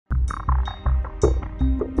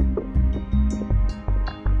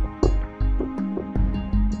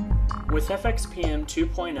With FxPM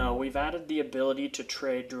 2.0, we've added the ability to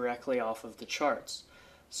trade directly off of the charts.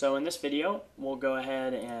 So in this video, we'll go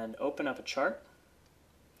ahead and open up a chart,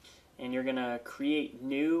 and you're going to create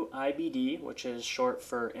new IBD, which is short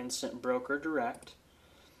for Instant Broker Direct.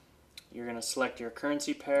 You're going to select your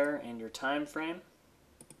currency pair and your time frame.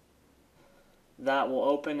 That will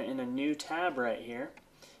open in a new tab right here,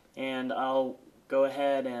 and I'll go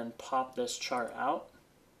ahead and pop this chart out.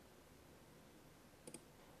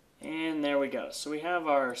 And there we go. So we have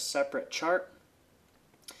our separate chart,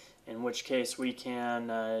 in which case we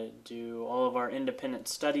can do all of our independent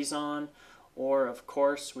studies on, or of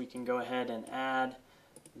course we can go ahead and add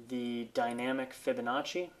the dynamic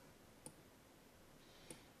Fibonacci. You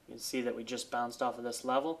can see that we just bounced off of this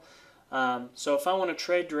level. So if I want to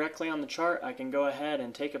trade directly on the chart, I can go ahead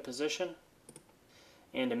and take a position,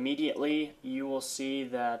 and immediately you will see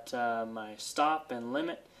that my stop and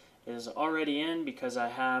limit is already in because I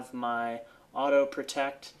have my auto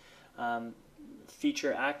protect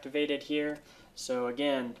feature activated here. So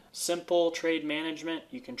again, simple trade management.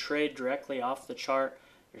 You can trade directly off the chart.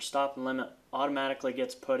 Your stop and limit automatically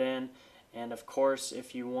gets put in, and of course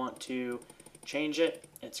if you want to change it,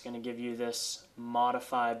 it's going to give you this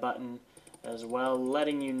modify button as well,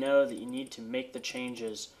 letting you know that you need to make the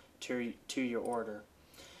changes to your order.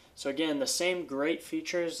 So again, the same great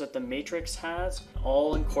features that the Matrix has,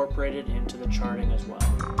 all incorporated into the charting as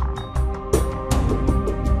well.